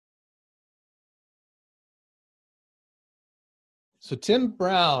So Tim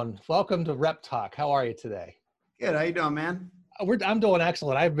Brown, welcome to Rep Talk. How are you today? Good. How you doing, man? I'm doing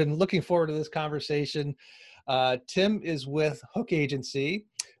excellent. I've been looking forward to this conversation. Tim is with Hook Agency.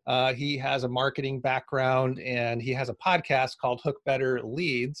 He has a marketing background and he has a podcast called Hook Better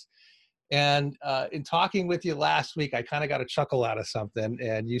Leads. And in talking with you last week, I kind of got a chuckle out of something.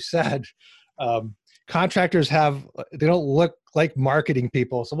 And you said contractors they don't look like marketing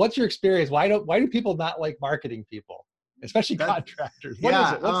people. So what's your experience? Why do people not like marketing people? Especially contractors. What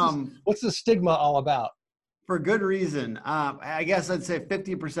is it? What's the stigma all about? For good reason. I guess I'd say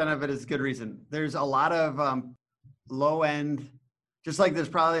 50% of it is good reason. There's a lot of low end, just like there's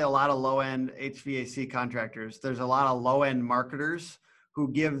probably a lot of low end HVAC contractors. There's a lot of low end marketers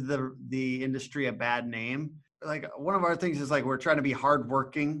who give the industry a bad name. Like one of our things is like we're trying to be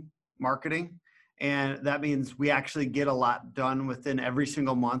hardworking marketing. And that means we actually get a lot done within every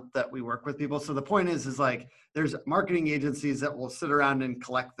single month that we work with people. So the point is like there's marketing agencies that will sit around and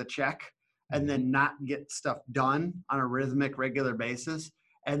collect the check and then not get stuff done on a rhythmic, regular basis.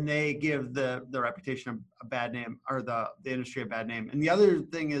 And they give the reputation a bad name, or the industry a bad name. And the other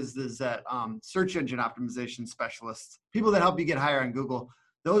thing is that search engine optimization specialists, people that help you get higher on Google,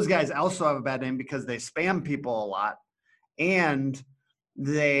 those guys also have a bad name because they spam people a lot. And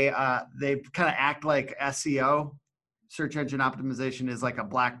they kind of act like SEO, search engine optimization, is like a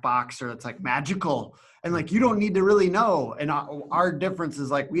black box, or it's like magical, and like you don't need to really know. And our difference is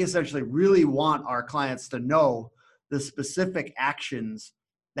like we essentially really want our clients to know the specific actions,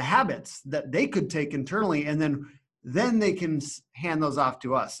 the habits that they could take internally, and then they can hand those off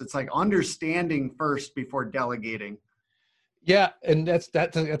to us. It's like understanding first before delegating. Yeah, and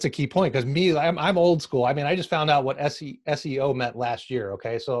that's a key point, because I'm old school. I mean, I just found out what SEO meant last year.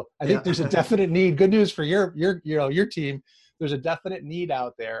 Okay, so I think there's a definite need. Good news for your team. There's a definite need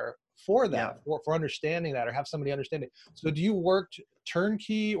out there for that, for understanding that, or have somebody understand it. So do you work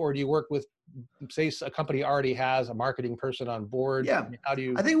turnkey, or do you work with, say, a company already has a marketing person on board? Yeah. How do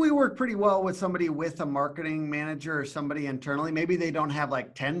you? I think we work pretty well with somebody with a marketing manager or somebody internally. Maybe they don't have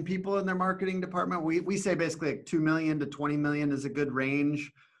like 10 people in their marketing department. We say basically like 2 million to 20 million is a good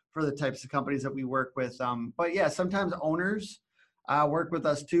range for the types of companies that we work with. But yeah, sometimes owners work with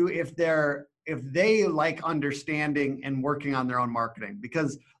us too if they like understanding and working on their own marketing,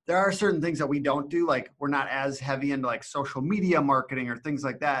 because there are certain things that we don't do. Like we're not as heavy into like social media marketing or things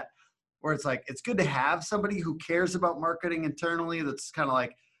like that, where it's like, it's good to have somebody who cares about marketing internally. That's kind of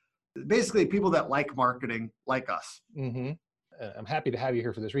like basically people that like marketing like us. Mm-hmm. I'm happy to have you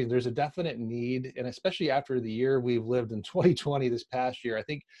here for this reason. There's a definite need, and especially after the year we've lived in 2020 this past year, I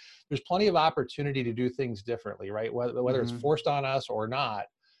think there's plenty of opportunity to do things differently, right? Whether it's forced on us or not,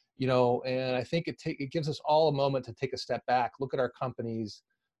 and I think it gives us all a moment to take a step back, look at our companies,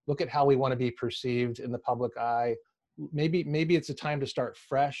 look at how we want to be perceived in the public eye. Maybe it's a time to start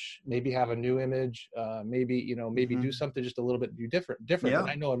fresh, maybe have a new image, maybe do something just a little bit different. Yeah. And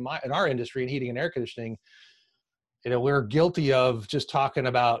I know in our industry, in heating and air conditioning, we're guilty of just talking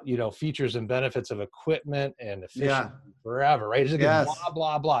about, features and benefits of equipment and efficiency forever, right? It's just blah,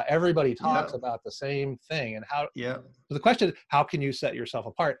 blah, blah. Everybody talks about the same thing. And so the question is, how can you set yourself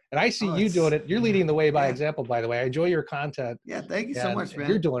apart? And I see you doing it. You're leading the way by example, by the way. I enjoy your content. Yeah. Thank you so much, man.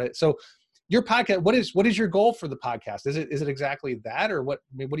 You're doing it. So your podcast, what is your goal for the podcast? Is it exactly that, or what?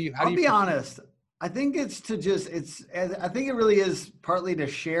 I mean, I'll be honest. I think it's to I think it really is partly to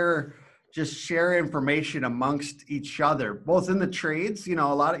share information amongst each other, both in the trades.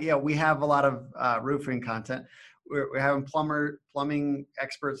 We have a lot of roofing content. We're having plumbing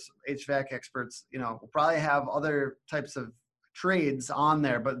experts, HVAC experts. We'll probably have other types of trades on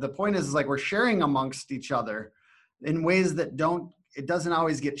there. But the point is like we're sharing amongst each other in ways that it doesn't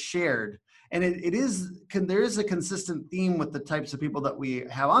always get shared. And there is a consistent theme with the types of people that we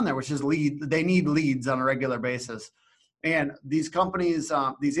have on there, which is they need leads on a regular basis. And these companies,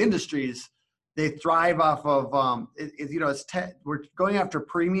 these industries, they thrive off of, we're going after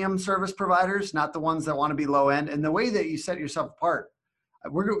premium service providers, not the ones that want to be low end. And the way that you set yourself apart,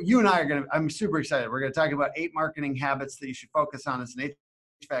 you and I are I'm super excited. We're going to talk about 8 marketing habits that you should focus on as an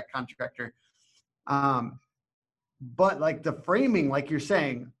HVAC contractor. But like the framing, like you're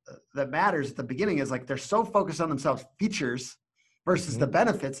saying, that matters at the beginning is like they're so focused on themselves, features versus the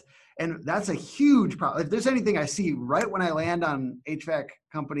benefits. And that's a huge problem. If there's anything I see right when I land on HVAC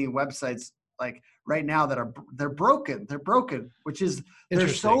company websites, like right now they're broken, which is they're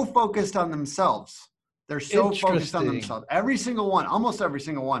so focused on themselves. They're so focused on themselves. Every single one, almost every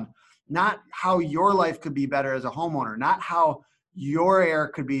single one, not how your life could be better as a homeowner, not how your air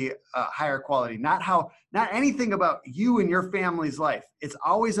could be higher quality, not anything about you and your family's life. It's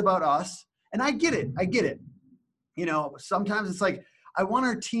always about us. And I get it. sometimes it's like, I want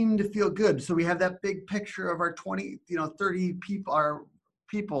our team to feel good. So we have that big picture of our 20, 30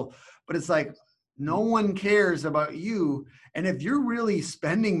 people, but it's like, no one cares about you. And if you're really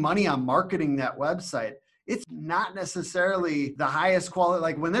spending money on marketing that website, it's not necessarily the highest quality.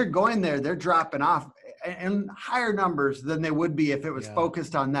 Like when they're going there, they're dropping off in higher numbers than they would be if it was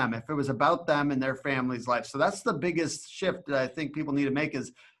focused on them, if it was about them and their family's life. So that's the biggest shift that I think people need to make,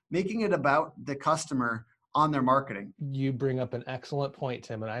 is making it about the customer on their marketing. You bring up an excellent point,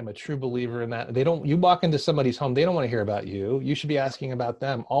 Tim, and I'm a true believer in that. You walk into somebody's home, they don't want to hear about you. You should be asking about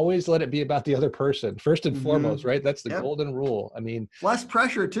them. Always let it be about the other person first and foremost, right? That's the golden rule. I mean, less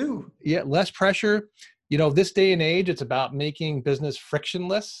pressure too. Yeah, less pressure. This day and age, it's about making business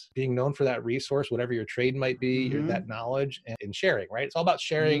frictionless, being known for that resource, whatever your trade might be, that knowledge, and sharing, right? It's all about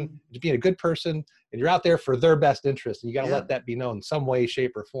sharing, being a good person, and you're out there for their best interest. And you got to let that be known some way,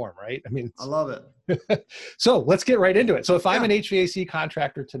 shape, or form, right? I mean, I love it. So let's get right into it. So if I'm an HVAC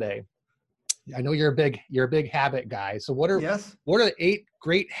contractor today, I know you're a big habit guy. So what are the 8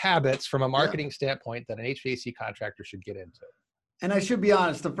 great habits from a marketing standpoint that an HVAC contractor should get into? And I should be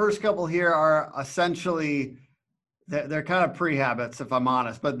honest, the first couple here are essentially, they're kind of pre-habits, if I'm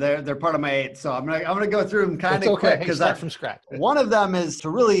honest, but they're part of my 8. So I'm gonna go through them kind of quick, because start from scratch. One of them is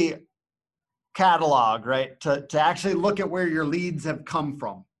to really catalog, right? To actually look at where your leads have come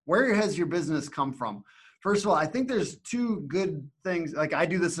from. Where has your business come from? First of all, I think there's 2 good things. Like I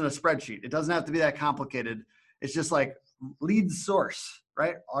do this in a spreadsheet. It doesn't have to be that complicated. It's just like lead source,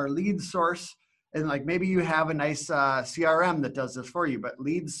 right? Our lead source. And like maybe you have a nice CRM that does this for you, but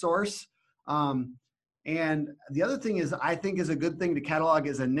lead source. And the other thing is, I think is a good thing to catalog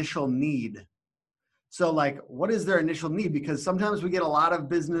is initial need. So like, what is their initial need? Because sometimes we get a lot of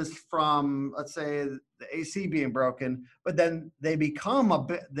business from, let's say, the AC being broken, but then they become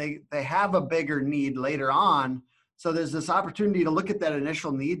they have a bigger need later on. So there's this opportunity to look at that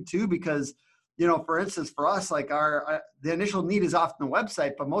initial need too, because for instance, for us, like the initial need is often the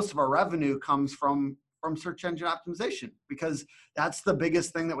website, but most of our revenue comes from search engine optimization, because that's the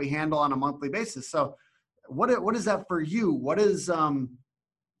biggest thing that we handle on a monthly basis. So what is that for you? What is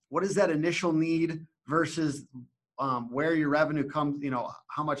that initial need versus where your revenue comes,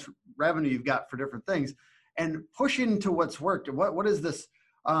 how much revenue you've got for different things, and push into what's worked. What is this?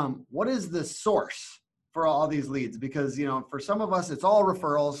 What is the source for all these leads? Because, for some of us, it's all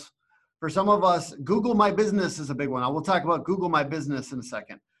referrals. For some of us, Google My Business is a big one. I will talk about Google My Business in a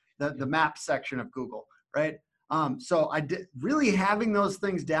second, the map section of Google, right? So really having those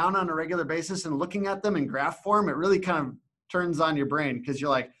things down on a regular basis and looking at them in graph form, it really kind of turns on your brain, because you're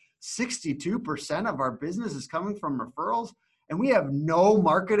like, 62% of our business is coming from referrals, and we have no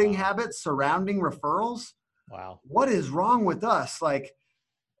marketing habits surrounding referrals. Wow. What is wrong with us? Like,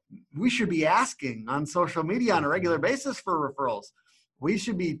 we should be asking on social media on a regular basis for referrals. We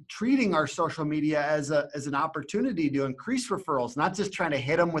should be treating our social media as an opportunity to increase referrals, not just trying to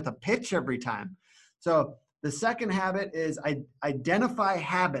hit them with a pitch every time. So the second habit is identify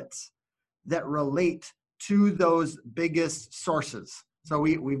habits that relate to those biggest sources. So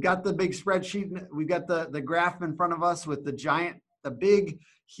we've got the big spreadsheet, we've got the graph in front of us with the big,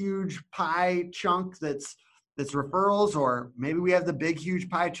 huge pie chunk that's referrals, or maybe we have the big, huge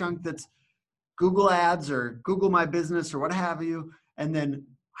pie chunk that's Google Ads or Google My Business or what have you. And then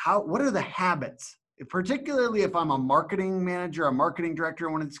what are the habits? Particularly if I'm a marketing manager, a marketing director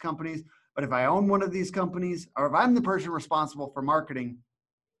in one of these companies, but if I own one of these companies, or if I'm the person responsible for marketing,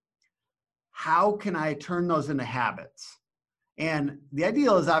 how can I turn those into habits? And the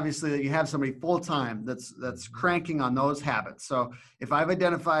ideal is obviously that you have somebody full-time that's cranking on those habits. So if I've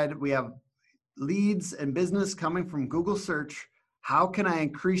identified we have leads and business coming from Google search, how can I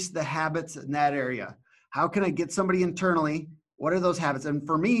increase the habits in that area? How can I get somebody internally? What are those habits? And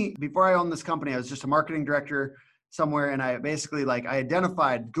for me, before I owned this company, I was just a marketing director somewhere. And I basically I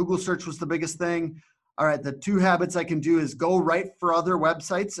identified Google search was the biggest thing. All right, the 2 habits I can do is go write for other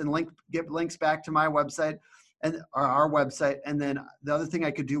websites and get links back to my website or our website. And then the other thing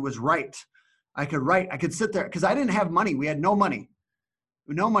I could do was write. I could sit there, because I didn't have money. We had no money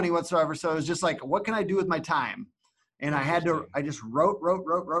whatsoever. So it was just like, what can I do with my time? And I just wrote.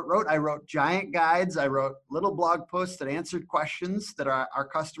 I wrote giant guides. I wrote little blog posts that answered questions that our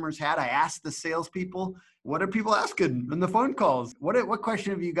customers had. I asked the salespeople, what are people asking in the phone calls? What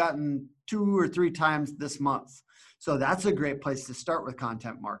question have you gotten 2 or 3 times this month? So that's a great place to start with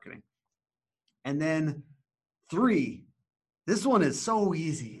content marketing. And then 3, this one is so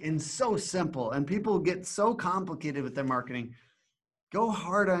easy and so simple, and people get so complicated with their marketing. Go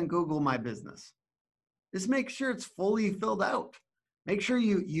hard on Google My Business. Just make sure it's fully filled out. Make sure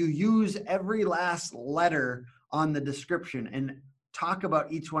you use every last letter on the description and talk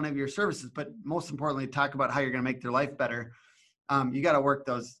about each one of your services, but most importantly, talk about how you're going to make their life better. You got to work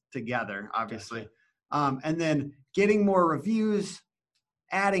those together, obviously. Gotcha. And then getting more reviews,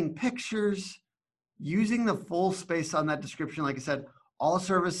 adding pictures, using the full space on that description. Like I said, all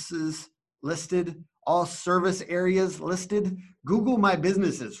services listed, all service areas listed. Google My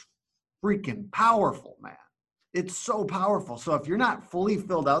Business is freaking powerful, man. It's so powerful. So if you're not fully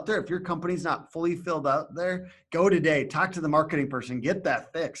filled out there, if your company's not fully filled out there, go today, talk to the marketing person, get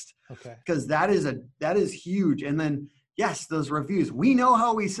that fixed. Okay. Because that is huge. And then, yes, those reviews, we know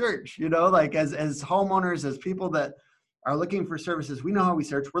how we search, like as homeowners, as people that are looking for services, we know how we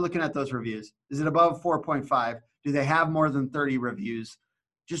search. We're looking at those reviews. Is it above 4.5? Do they have more than 30 reviews?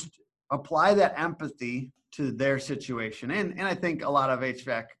 Just apply that empathy to their situation. And I think a lot of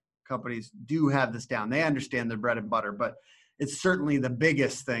HVAC companies do have this down. They understand their bread and butter, but it's certainly the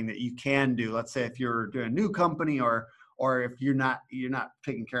biggest thing that you can do. Let's say if you're doing a new company or if you're not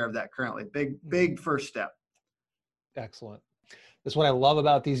taking care of that currently. Big first step. Excellent. That's what I love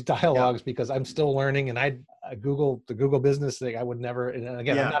about these dialogues, because I'm still learning, and I Google the Google business thing. I would never, and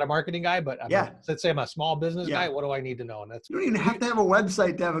again, I'm not a marketing guy, but let's say I'm a small business guy. What do I need to know? And you don't even have to have a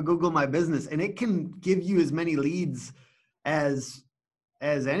website to have a Google My Business, and it can give you as many leads as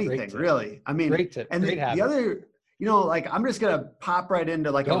anything, really. I mean, great tip. And great the other, like I'm just gonna pop right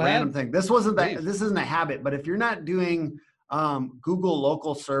into like random thing. This isn't a habit, but if you're not doing Google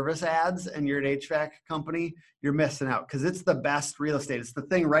local service ads and you're an HVAC company, you're missing out, because it's the best real estate. It's the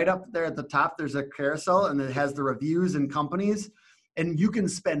thing right up there at the top. There's a carousel and it has the reviews and companies, and you can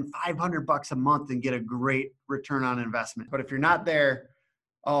spend $500 a month and get a great return on investment. But if you're not there,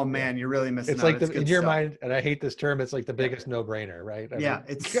 oh man, you're really missing out. It's like in your mind, and I hate this term, it's like the biggest no-brainer, right?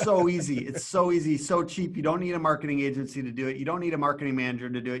 It's so easy. It's so easy, so cheap. You don't need a marketing agency to do it. You don't need a marketing manager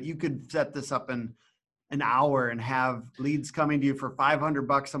to do it. You could set this up in an hour and have leads coming to you for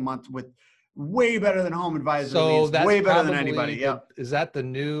 $500 a month with way better than Home Advisor leads. That's way better than anybody. Yep. Is that the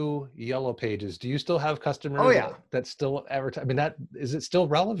new Yellow Pages? Do you still have customers that still advertise? I mean, is it still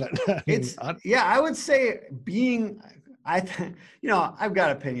relevant? I would say I've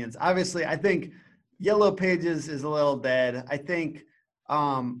got opinions. Obviously, I think Yellow Pages is a little dead. I think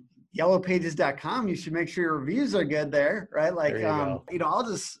yellowpages.com, you should make sure your reviews are good there, right? Like,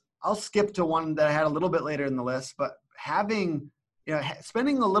 I'll skip to one that I had a little bit later in the list, but spending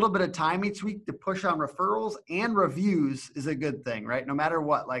a little bit of time each week to push on referrals and reviews is a good thing, right? No matter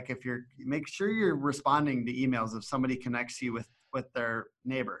what, like make sure you're responding to emails if somebody connects you with their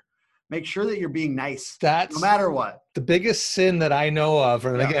neighbor. Make sure that you're being nice. That's no matter what. The biggest sin that I know of,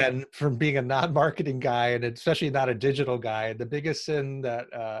 and again, from being a non-marketing guy and especially not a digital guy, the biggest sin that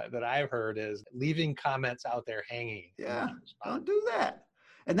I've heard is leaving comments out there hanging. Yeah, don't do that.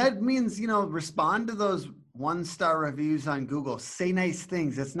 And that means, respond to those 1-star reviews on Google. Say nice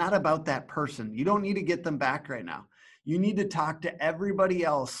things. It's not about that person. You don't need to get them back right now. You need to talk to everybody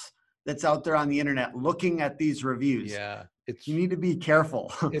else that's out there on the internet looking at these reviews. Yeah. You need to be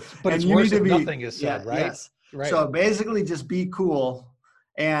careful. But it's worse if nothing is said, right? Yes. Right. So basically just be cool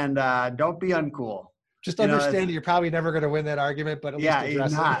and don't be uncool. Just understand you're probably never going to win that argument, but at least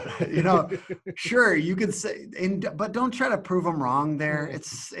address it. Sure, you could say, but don't try to prove them wrong there.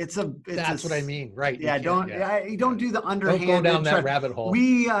 That's what I mean, right? Yeah, you don't do the underhand. Don't go down that rabbit hole.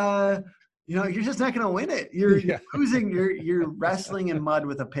 You're just not going to win it. You're losing. You're wrestling in mud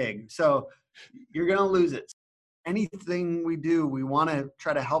with a pig, so you're going to lose it. Anything we do, we want to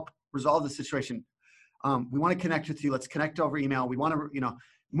try to help resolve the situation. We want to connect with you. Let's connect over email. We want to,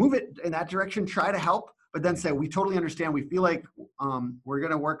 move it in that direction, try to help, but then say, we totally understand. We feel like we're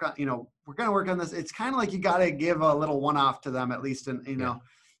going to work on this. It's kind of like you got to give a little one-off to them at least. And,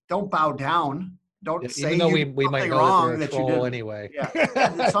 don't bow down. Don't say even though we might know wrong that they're a troll anyway.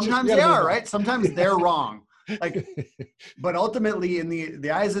 Yeah. Sometimes they are, right? Sometimes they're wrong. But ultimately in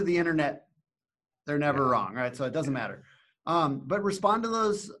the eyes of the internet, they're never wrong, right? So it doesn't matter. But respond to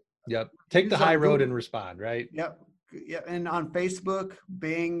those. Yep. Take the high road and respond, right? Yep. Yeah, and on Facebook,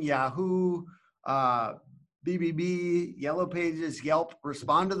 Bing, Yahoo, BBB, Yellow Pages, Yelp,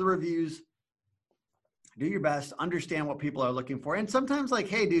 respond to the reviews. Do your best. Understand what people are looking for. And sometimes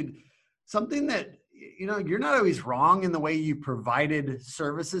hey, dude, something that, you're not always wrong in the way you provided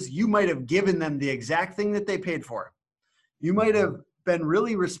services. You might have given them the exact thing that they paid for. You might have been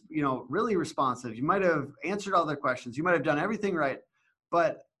really responsive. You might have answered all their questions. You might have done everything right.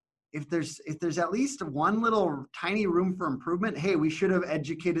 But if there's at least one little tiny room for improvement, hey, we should have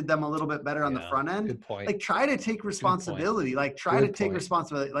educated them a little bit better on the front end. Good point. Like try to take responsibility, like try to take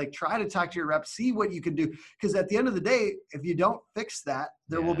responsibility, like try to talk to your rep, see what you can do. Because at the end of the day, if you don't fix that,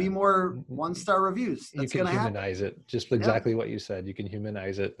 there will be more 1-star reviews. That's you can humanize it. Just exactly what you said. You can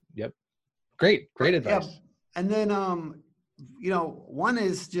humanize it. Yep. Great advice. Yeah. And then, one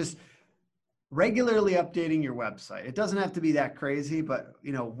is just regularly updating your website. It doesn't have to be that crazy, but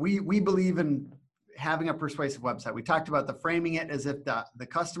we believe in having a persuasive website. We talked about the framing it as if the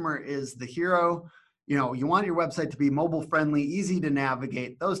customer is the hero. You want your website to be mobile friendly, easy to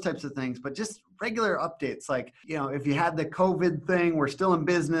navigate, those types of things, but just regular updates. Like, if you had the COVID thing, we're still in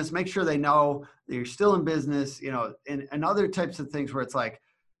business, make sure they know that you're still in business, and other types of things where it's like,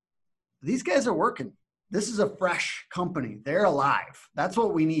 these guys are working. This is a fresh company. They're alive. That's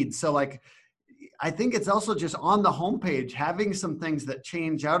what we need. So like, I think it's also just on the homepage, having some things that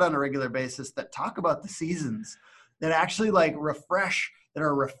change out on a regular basis that talk about the seasons, that actually like refresh, that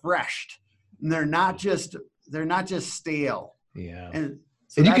are refreshed, and they're not just stale. Yeah. And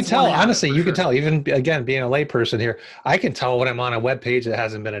you can tell, honestly, you can tell, even again, being a layperson here, I can tell when I'm on a web page that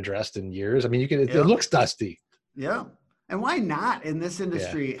hasn't been addressed in years. I mean, it looks dusty. Yeah. And why not in this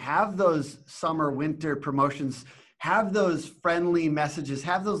industry have those summer, winter promotions, have those friendly messages,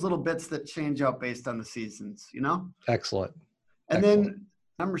 have those little bits that change out based on the seasons, Excellent. And then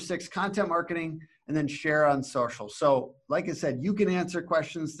number 6, content marketing, and then share on social. So like I said, you can answer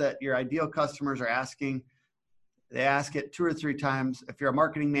questions that your ideal customers are asking. They ask it 2 or 3 times. If you're a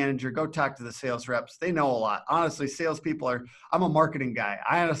marketing manager, go talk to the sales reps. They know a lot. Honestly, salespeople I'm a marketing guy.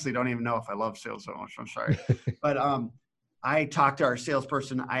 I honestly don't even know if I love sales so much. I'm sorry. But I talk to our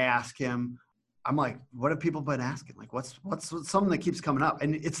salesperson. I ask him, I'm like, what have people been asking? Like, what's something that keeps coming up?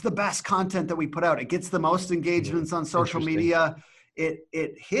 And it's the best content that we put out. It gets the most engagements on social media. It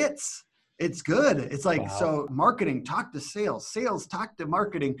hits. It's good. It's like, So marketing, talk to sales. Sales, talk to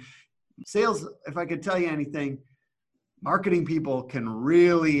marketing. Sales, if I could tell you anything, marketing people can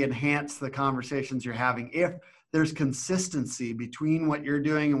really enhance the conversations you're having if there's consistency between what you're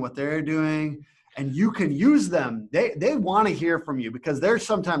doing and what they're doing. And you can use them. They want to hear from you because they're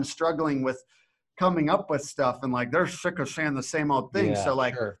sometimes struggling with coming up with stuff and like they're sick of saying the same old thing. So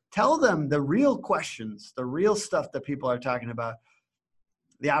like tell them the real questions, the real stuff that people are talking about,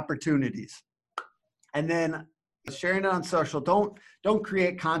 the opportunities. And then sharing it on social. Don't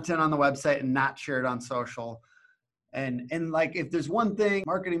create content on the website and not share it on social. And like if there's one thing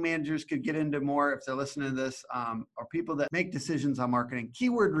marketing managers could get into more if they're listening to this, or people that make decisions on marketing,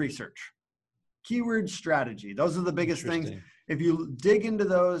 keyword research. Keyword strategy. Those are the biggest things. If you dig into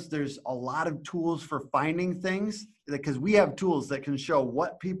those, there's a lot of tools for finding things because we have tools that can show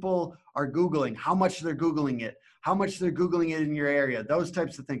what people are Googling, how much they're Googling it, how much they're Googling it in your area, those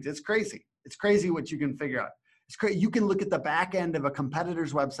types of things. It's crazy. It's crazy what you can figure out. It's crazy. You can look at the back end of a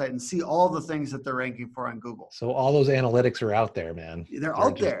competitor's website and see all the things that they're ranking for on Google. So all those analytics are out there, man. They're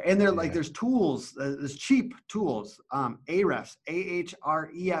out there. And they're like, there's tools, there's cheap tools. Ahrefs,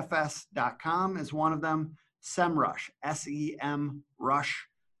 ahrefs.com is one of them. SEMrush,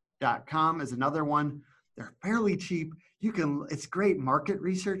 SEMrush.com is another one. They're fairly cheap. It's great market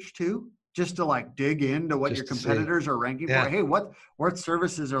research too, just to like dig into what your competitors are ranking for. Hey, what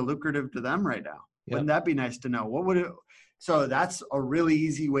services are lucrative to them right now? Wouldn't that be nice to know? So that's a really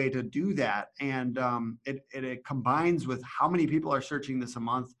easy way to do that. And it combines with how many people are searching this a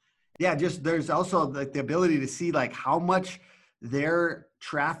month. Yeah, there's also like the ability to see like how much their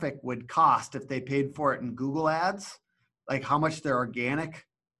traffic would cost if they paid for it in Google ads, like how much they're organic.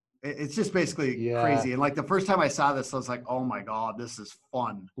 It's just basically crazy. And like the first time I saw this, I was like, oh my God, this is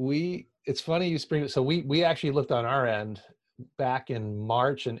fun. It's funny you spring it. So we actually looked on our end back in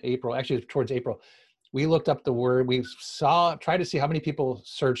March and April, actually towards April. We looked up the word, tried to see how many people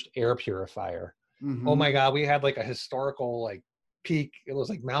searched air purifier. Mm-hmm. Oh my God, we had like a historical like peak. It was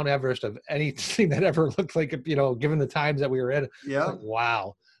like Mount Everest of anything that ever looked like, given the times that we were in. Yeah. Like,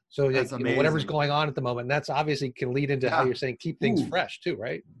 wow. So whatever's going on at the moment, and that's obviously can lead into how you're saying keep things fresh too,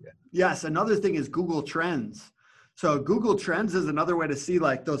 right? Yeah. Yes. Another thing is Google Trends. So Google Trends is another way to see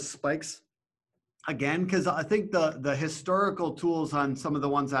like those spikes. Again, because I think the historical tools on some of the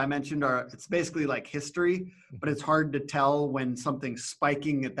ones I mentioned it's basically like history, but it's hard to tell when something's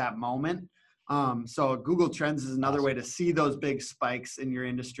spiking at that moment. So Google Trends is another way to see those big spikes in your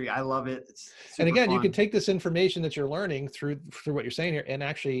industry. I love it. It's and again, fun. You can take this information that you're learning through what you're saying here and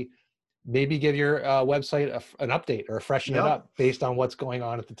actually maybe give your website an update or freshen it up based on what's going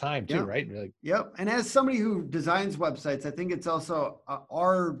on at the time too, right? Yep. And as somebody who designs websites, I think it's also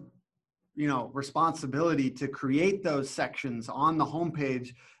our responsibility to create those sections on the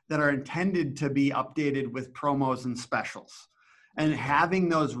homepage that are intended to be updated with promos and specials, and having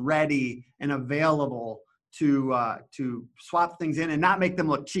those ready and available to swap things in and not make them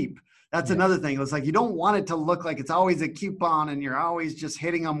look cheap. That's another thing. It's like, you don't want it to look like it's always a coupon and you're always just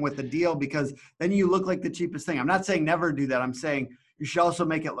hitting them with a deal, because then you look like the cheapest thing. I'm not saying never do that. I'm saying you should also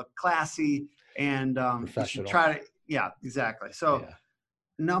make it look classy and you should try to, exactly. So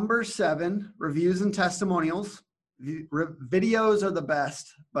number 7, reviews and testimonials. Videos are the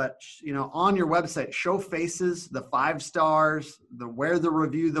best, but on your website, show faces, the 5 stars, where the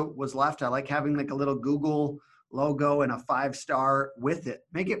review that was left. I like having like a little Google logo and a 5-star with it.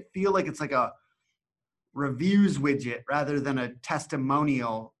 Make it feel like it's like a reviews widget rather than a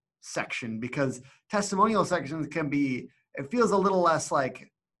testimonial section, because testimonial sections it feels a little less like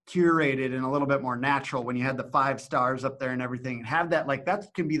curated and a little bit more natural when you had the 5 stars up there and everything, and have that, like,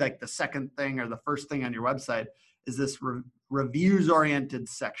 that can be like the second thing or the first thing on your website is this reviews oriented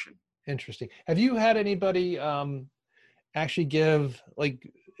section. Interesting. Have you had anybody actually give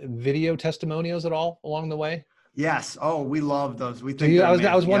like video testimonials at all along the way? Yes. Oh, we love those. We think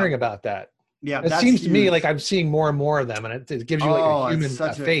I was wondering about that. Yeah. It seems to me like I'm seeing more and more of them, and it gives you like a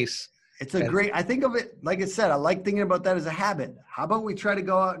human face. It's a great, I think of it, like I said, I like thinking about that as a habit. How about we try to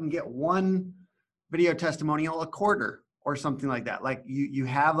go out and get one video testimonial a quarter or something like that? Like you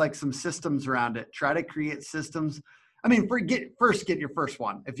have like some systems around it. Try to create systems. I mean, get your first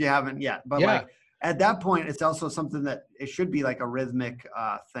one if you haven't yet. But like at that point, it's also something that it should be like a rhythmic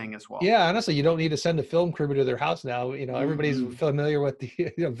thing as well. Yeah, honestly, you don't need to send a film crew to their house now. Everybody's familiar with the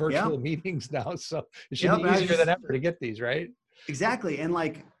virtual meetings now, so it should be easier than ever to get these, right? Exactly. And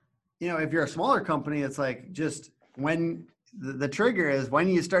like, if you're a smaller company, it's like just when the trigger is when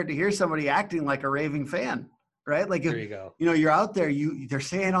you start to hear somebody acting like a raving fan, right? Like, there you go. You're out there, they're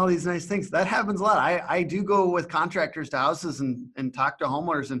saying all these nice things. That happens a lot. I do go with contractors to houses and talk to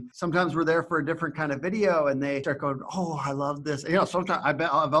homeowners, and sometimes we're there for a different kind of video and they start going, oh, I love this. Sometimes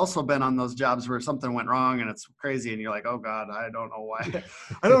I've also been on those jobs where something went wrong and it's crazy. And you're like, oh God, I don't know why.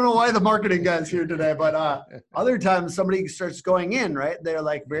 I don't know why the marketing guy's here today. But other times somebody starts going in, right? They're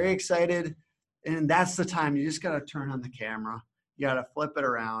like very excited. And that's the time you just got to turn on the camera. You got to flip it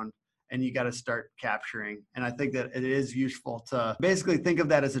around. And you got to start capturing. And I think that it is useful to basically think of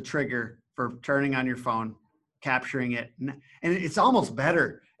that as a trigger for turning on your phone, capturing it. And it's almost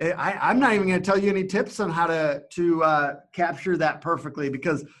better. I'm not even going to tell you any tips on how to capture that perfectly,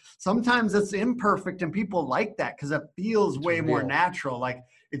 because sometimes it's imperfect and people like that because it feels way more natural. Like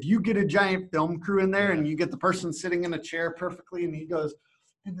if you get a giant film crew in there and you get the person sitting in a chair perfectly and he goes,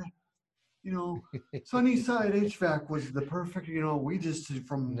 Sunnyside HVAC was the perfect, we just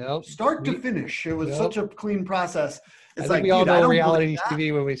from start to finish. It was such a clean process. It's like we all know reality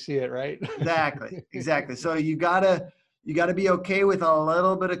TV when we see it, right? Exactly. So you gotta be okay with a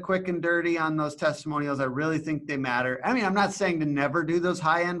little bit of quick and dirty on those testimonials. I really think they matter. I mean, I'm not saying to never do those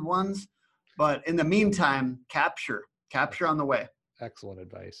high-end ones, but in the meantime, capture on the way. Excellent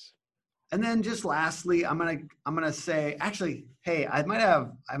advice. And then just lastly, I'm gonna say, actually, hey, I might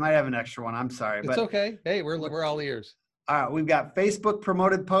have an extra one. I'm sorry, but it's okay. Hey, we're all ears. All right, we've got Facebook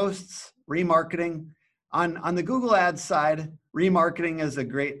promoted posts, remarketing. On the Google Ads side, remarketing is a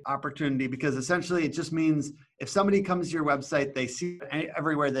great opportunity because essentially it just means if somebody comes to your website, they see it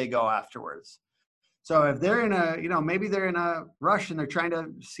everywhere they go afterwards. So if they're in maybe they're in a rush and they're trying to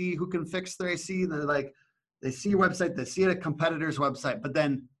see who can fix their AC, they're like, they see your website, they see it at a competitor's website, but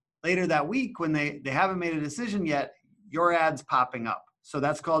then later that week when they haven't made a decision yet, your ad's popping up. So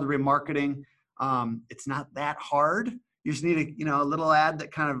that's called remarketing. It's not that hard. You just need a little ad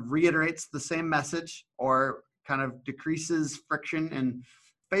that kind of reiterates the same message or kind of decreases friction. And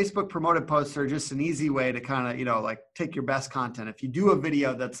Facebook promoted posts are just an easy way to kind of, like take your best content. If you do a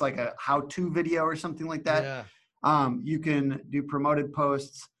video that's like a how-to video or something like that, you can do promoted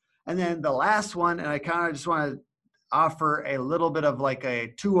posts. And then the last one, and I kind of just want to offer a little bit of like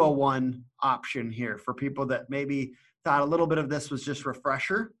a 201 option here for people that maybe thought a little bit of this was just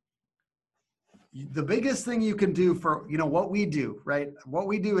refresher. The biggest thing you can do for, what we do, right? What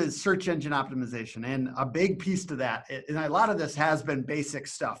we do is search engine optimization. And a big piece to that, and a lot of this has been basic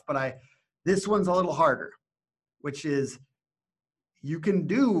stuff, but this one's a little harder, which is you can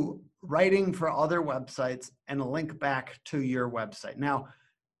do writing for other websites and a link back to your website. Now,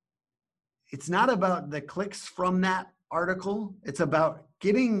 it's not about the clicks from that article. It's about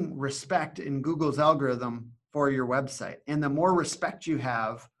getting respect in Google's algorithm for your website. And the more respect you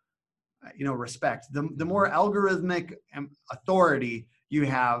have, the more algorithmic authority you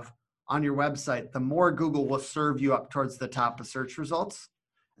have on your website, the more Google will serve you up towards the top of search results.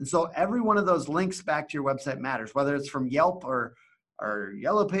 And so every one of those links back to your website matters, whether it's from Yelp or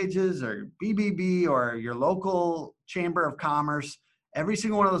Yellow Pages or BBB or your local chamber of commerce. Every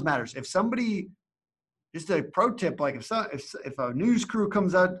single one of those matters. If somebody, just a pro tip, like if a news crew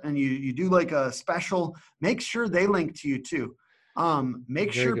comes out and you do like a special, make sure they link to you too.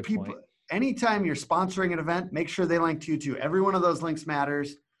 Make Very sure good people, point. anytime you're sponsoring an event, make sure they link to you too. Every one of those links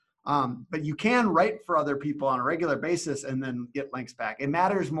matters. But you can write for other people on a regular basis and then get links back. It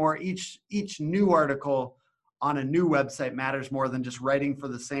matters more. Each new article on a new website matters more than just writing for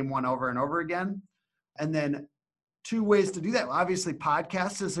the same one over and over again. And then 2 ways to do that. Obviously,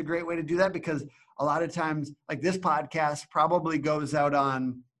 podcasts is a great way to do that, because a lot of times, like this podcast probably goes out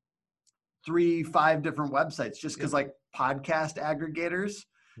on 3-5 different websites, just because like podcast aggregators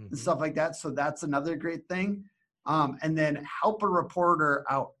and stuff like that. So that's another great thing. And then help a reporter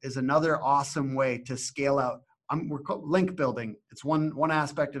out is another awesome way to scale out. We're called link building. It's one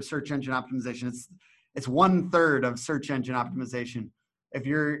aspect of search engine optimization. It's 1/3 of search engine optimization. If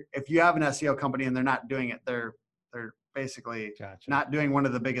you have an SEO company and they're not doing it, they're basically not doing one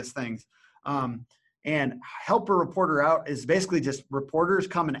of the biggest things. And help a reporter out is basically just reporters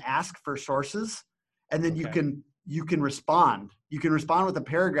come and ask for sources, and then you can respond. You can respond with a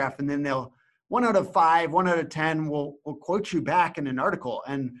paragraph, and then they'll 1 out of 5, 1 out of 10 will quote you back in an article.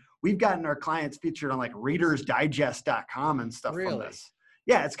 And we've gotten our clients featured on like readersdigest.com and stuff from this.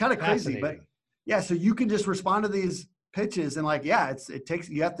 Yeah, it's kind of crazy, but yeah, so you can just respond to these pitches and like, yeah,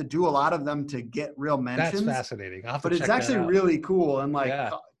 you have to do a lot of them to get real mentions. That's fascinating. But it's actually really cool. And like,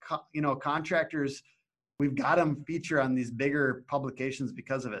 contractors, we've got them feature on these bigger publications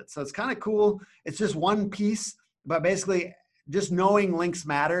because of it. So it's kind of cool. It's just one piece, but basically just knowing links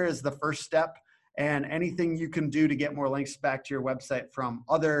matter is the first step, and anything you can do to get more links back to your website from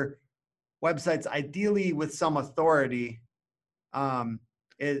other websites, ideally with some authority. I'll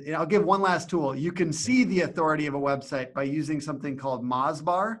give one last tool. You can see the authority of a website by using something called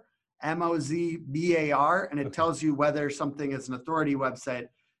Mozbar, Mozbar, and it tells you whether something is an authority website.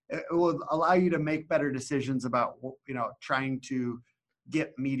 It will allow you to make better decisions about, trying to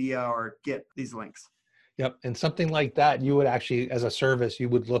get media or get these links. Yep. And something like that, you would actually, as a service, you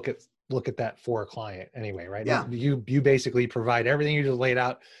would look at that for a client anyway, right? Yeah. You basically provide everything you just laid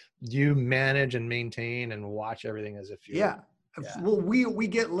out. You manage and maintain and watch everything as if you're. Yeah. Well, we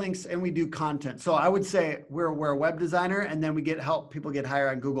get links and we do content. So I would say we're a web designer, and then we help people get higher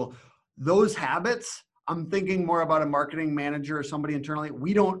on Google. Those habits, I'm thinking more about a marketing manager or somebody internally.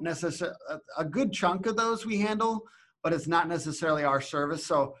 We don't necessarily, a good chunk of those we handle, but it's not necessarily our service.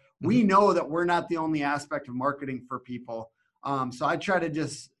 So we know that we're not the only aspect of marketing for people. So I try to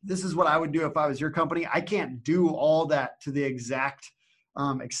this is what I would do if I was your company. I can't do all that to the exact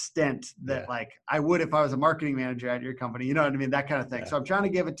extent that like I would if I was a marketing manager at your company, you know what I mean? That kind of thing. So I'm trying to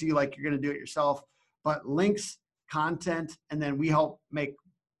give it to you like you're going to do it yourself, but links, content, and then we help make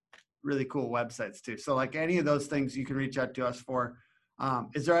really cool websites too. So like any of those things you can reach out to us for.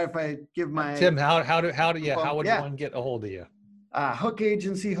 Is there, if I give my Tim, how would one get a hold of you? Hook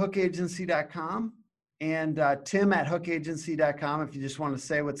Agency, hookagency.com, and Tim at hookagency.com if you just want to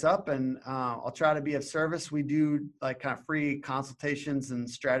say what's up, and I'll try to be of service. We do like kind of free consultations and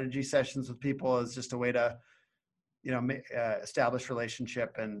strategy sessions with people as just a way to, establish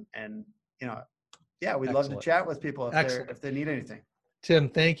relationship and we'd love to chat with people if they need anything. Tim,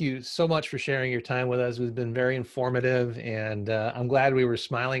 thank you so much for sharing your time with us. It's been very informative, and I'm glad we were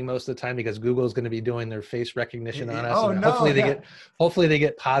smiling most of the time because Google is going to be doing their face recognition on us. Hopefully they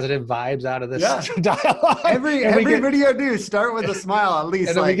get positive vibes out of this dialogue. Every video do start with a smile at least,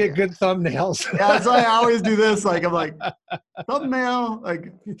 and then we get good thumbnails. Yeah, that's why I always do this. Like I'm like thumbnail.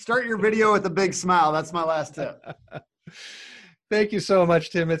 Like start your video with a big smile. That's my last tip. Thank you so much,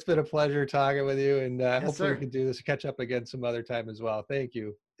 Tim. It's been a pleasure talking with you, and hopefully sir. we can do this, catch up again some other time as well. Thank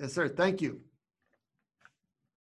you. Yes, sir. Thank you.